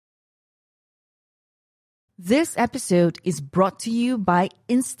This episode is brought to you by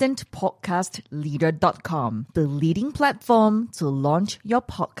InstantPodcastLeader.com, the leading platform to launch your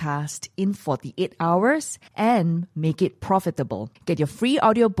podcast in 48 hours and make it profitable. Get your free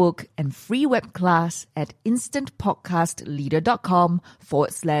audiobook and free web class at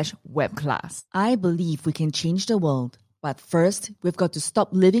InstantPodcastLeader.com/web class. I believe we can change the world, but first, we've got to stop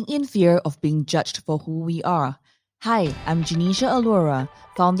living in fear of being judged for who we are. Hi, I'm Janisha Alora,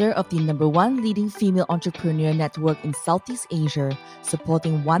 founder of the #1 leading female entrepreneur network in Southeast Asia,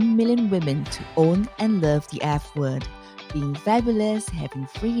 supporting 1 million women to own and love the F word, being fabulous, having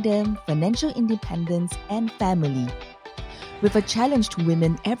freedom, financial independence, and family. With a challenge to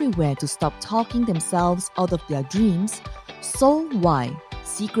women everywhere to stop talking themselves out of their dreams, Soul Why?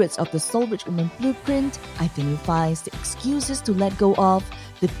 Secrets of the Soul Rich Woman Blueprint identifies the excuses to let go of,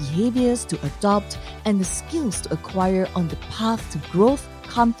 the behaviors to adopt, and the skills to acquire on the path to growth,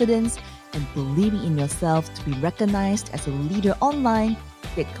 confidence, and believing in yourself to be recognized as a leader online,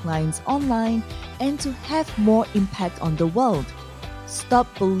 get clients online, and to have more impact on the world. Stop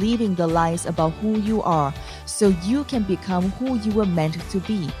believing the lies about who you are so you can become who you were meant to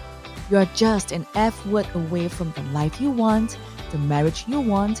be. You're just an F word away from the life you want, the marriage you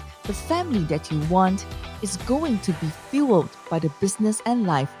want, the family that you want is going to be fueled by the business and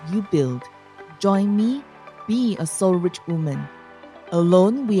life you build. Join me, be a soul-rich woman.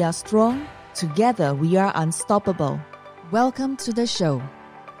 Alone we are strong, together we are unstoppable. Welcome to the show.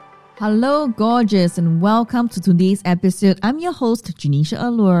 Hello, gorgeous, and welcome to today's episode. I'm your host, Janisha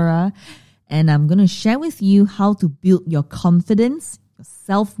Alora, and I'm going to share with you how to build your confidence, your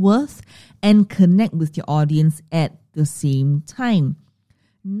self-worth, and connect with your audience at the same time.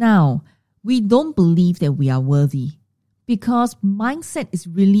 Now, we don't believe that we are worthy because mindset is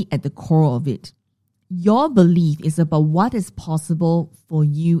really at the core of it. Your belief is about what is possible for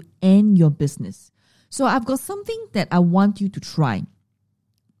you and your business. So I've got something that I want you to try.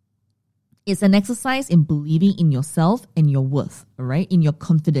 It's an exercise in believing in yourself and your worth, all right, in your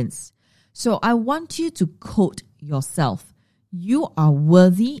confidence. So I want you to quote yourself. You are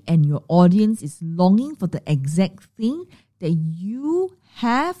worthy and your audience is longing for the exact thing that you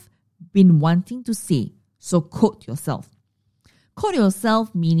have been wanting to say. So quote yourself. Quote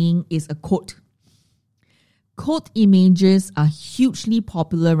yourself meaning is a quote. Quote images are hugely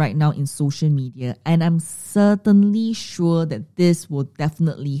popular right now in social media, and I'm certainly sure that this will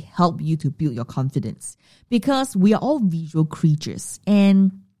definitely help you to build your confidence because we are all visual creatures,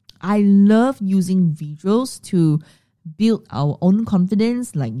 and I love using visuals to build our own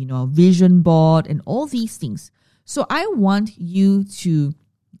confidence, like, our vision board and all these things. So I want you to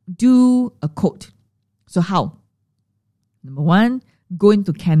do a quote. So how? Number 1, go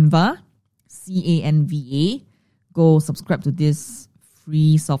into Canva, Canva. Go subscribe to this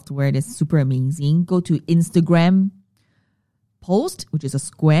free software that's super amazing. Go to Instagram post, which is a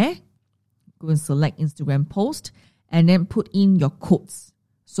square. Go and select Instagram post and then put in your quotes.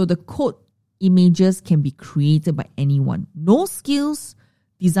 So the quote images can be created by anyone. No skills,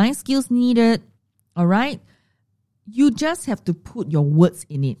 design skills needed. All right. You just have to put your words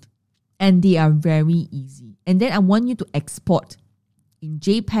in it. And they are very easy. And then I want you to export in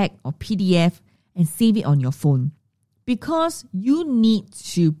JPEG or PDF and save it on your phone. Because you need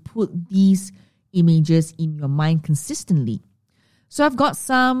to put these images in your mind consistently. So I've got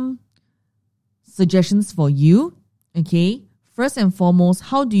some suggestions for you. Okay. First and foremost,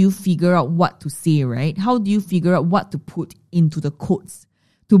 how do you figure out what to say, right? How do you figure out what to put into the quotes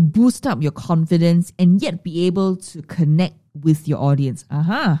to boost up your confidence and yet be able to connect with your audience?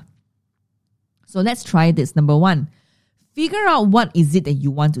 So let's try this. Number 1, figure out what is it that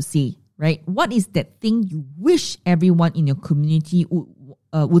you want to say, right? What is that thing you wish everyone in your community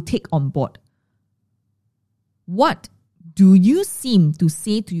would take on board? What do you seem to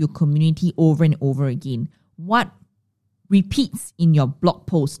say to your community over and over again? What repeats in your blog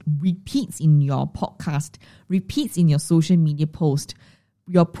post, repeats in your podcast, repeats in your social media post,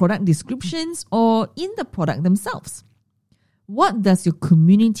 your product descriptions, or in the product themselves? What does your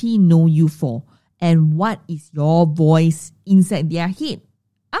community know you for? And what is your voice inside their head?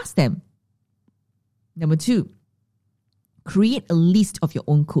 Ask them. Number 2, create a list of your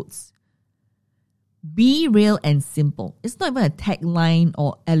own quotes. Be real and simple. It's not even a tagline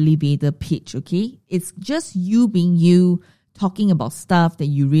or elevator pitch, okay? It's just you being you, talking about stuff that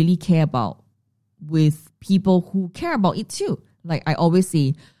you really care about with people who care about it too. Like I always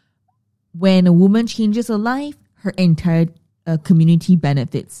say, when a woman changes her life, her entire community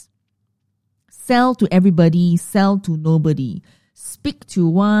benefits. Sell to everybody, sell to nobody. Speak to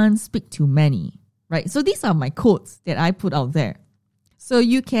one, speak to many, right? So these are my quotes that I put out there. So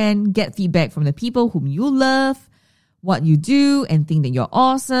you can get feedback from the people whom you love, what you do, and think that you're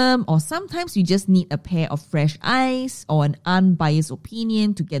awesome. Or sometimes you just need a pair of fresh eyes or an unbiased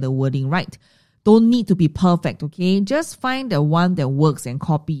opinion to get the wording right. Don't need to be perfect, okay? Just find the one that works and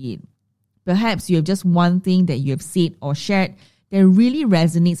copy it. Perhaps you have just one thing that you have said or shared that really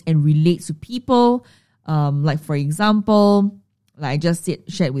resonates and relates to people. Like for example, like I just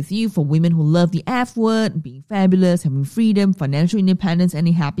shared with you, for women who love the F word, being fabulous, having freedom, financial independence, and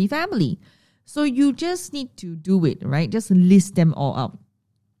a happy family. So you just need to do it, right? Just list them all out.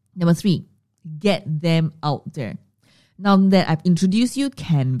 Number 3, get them out there. Now that I've introduced you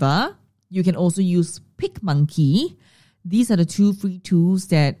Canva, you can also use PicMonkey. These are the 2 free tools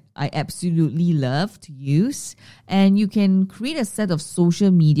that I absolutely love to use. And you can create a set of social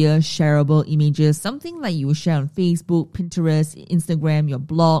media shareable images, something like you will share on Facebook, Pinterest, Instagram, your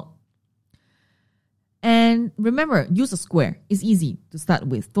blog. And remember, use a square. It's easy to start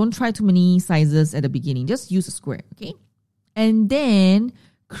with. Don't try too many sizes at the beginning. Just use a square, okay? And then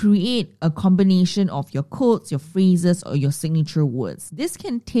create a combination of your quotes, your phrases, or your signature words. This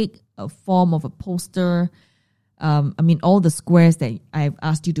can take a form of a poster. All the squares that I've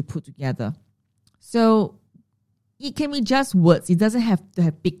asked you to put together. So it can be just words. It doesn't have to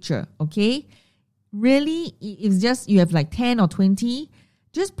have picture, okay? Really, it's just you have like 10 or 20,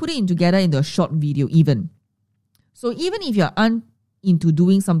 just put it together into a short video even. So even if you're into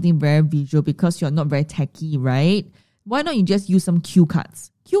doing something very visual because you're not very techy, right? Why not you just use some cue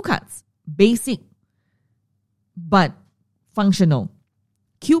cards? Cue cards, basic but functional.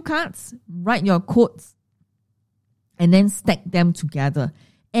 Cue cards, write your quotes, and then stack them together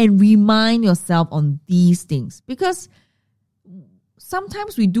and remind yourself on these things. Because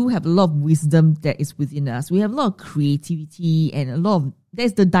sometimes we do have a lot of wisdom that is within us. We have a lot of creativity and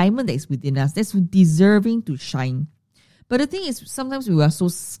there's the diamond that is within us that's deserving to shine. But the thing is, sometimes we are so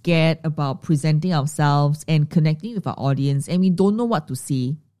scared about presenting ourselves and connecting with our audience, and we don't know what to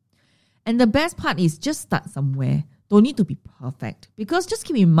say. And the best part is just start somewhere. Don't need to be perfect. Because just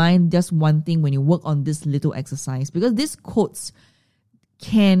keep in mind just one thing when you work on this little exercise. Because these quotes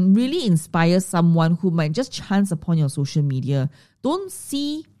can really inspire someone who might just chance upon your social media. Don't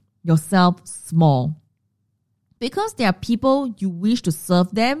see yourself small. Because there are people you wish to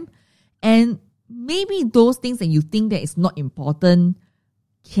serve them, and maybe those things that you think that is not important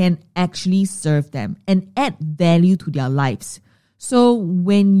can actually serve them and add value to their lives. So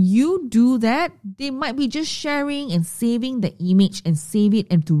when you do that, they might be just sharing and saving the image and save it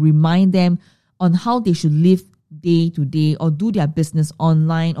and to remind them on how they should live day to day or do their business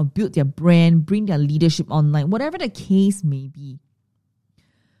online or build their brand, bring their leadership online, whatever the case may be.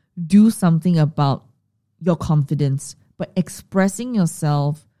 Do something about your confidence by expressing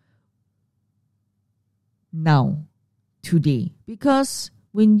yourself now, today. Because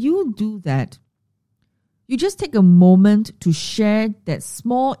when you do that, you just take a moment to share that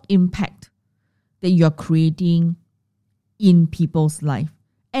small impact that you're creating in people's life.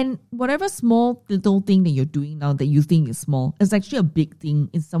 And whatever small little thing that you're doing now that you think is small is actually a big thing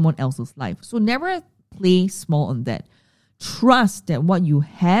in someone else's life. So never play small on that. Trust that what you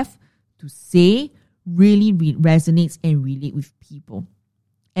have to say really resonates and relate with people.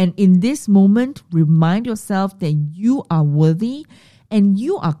 And in this moment, remind yourself that you are worthy and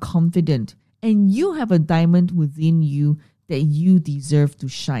you are confident and you have a diamond within you that you deserve to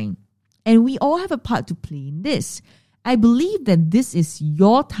shine. And we all have a part to play in this. I believe that this is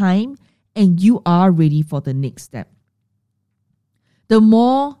your time and you are ready for the next step. The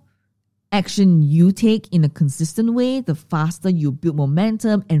more action you take in a consistent way, the faster you build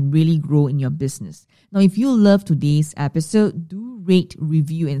momentum and really grow in your business. Now, if you love today's episode, do rate,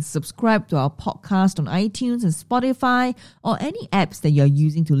 review, and subscribe to our podcast on iTunes and Spotify or any apps that you're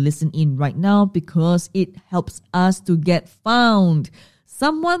using to listen in right now because it helps us to get found.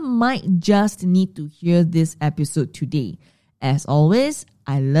 Someone might just need to hear this episode today. As always,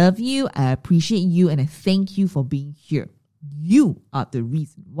 I love you, I appreciate you, and I thank you for being here. You are the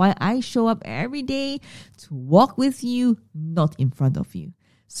reason why I show up every day to walk with you, not in front of you.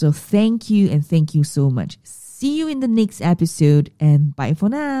 So thank you and thank you so much. See you in the next episode and bye for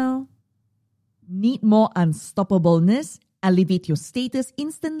now. Need more unstoppableness? Elevate your status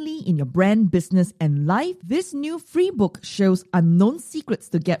instantly in your brand, business, and life? This new free book shows unknown secrets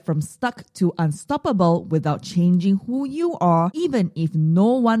to get from stuck to unstoppable without changing who you are, even if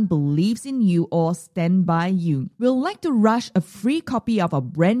no one believes in you or stand by you. We'd like to rush a free copy of our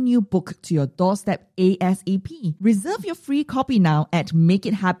brand new book to your doorstep ASAP. Reserve your free copy now at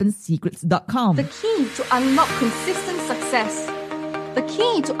makeithappensecrets.com. The key to unlock consistent success. The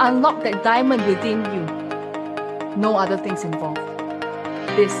key to unlock that diamond within you. No other things involved.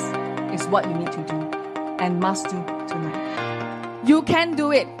 this is what you need to do and must do tonight. You can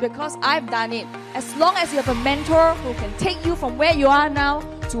do it because I've done it. As long as you have a mentor who can take you from where you are now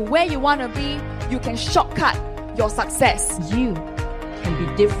to where you want to be, you can shortcut your success. You can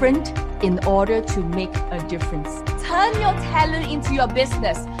be different in order to make a difference. Turn your talent into your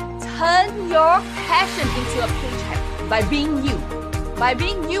business. Turn your passion into a paycheck by being you. By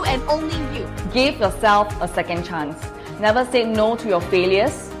being you and only you. Give yourself a second chance. Never say no to your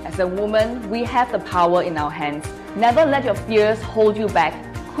failures. As a woman, we have the power in our hands. Never let your fears hold you back.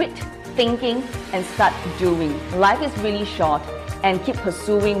 Quit thinking and start doing. Life is really short, and keep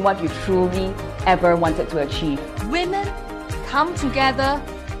pursuing what you truly ever wanted to achieve. Women, come together.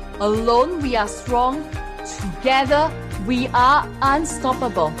 Alone we are strong. Together we are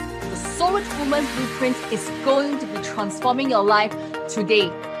unstoppable. The Soul Rich Woman Blueprint is going to be transforming your life today,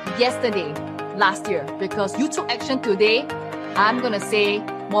 yesterday, last year. Because you took action today, I'm going to say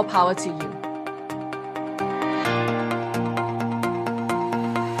more power to you.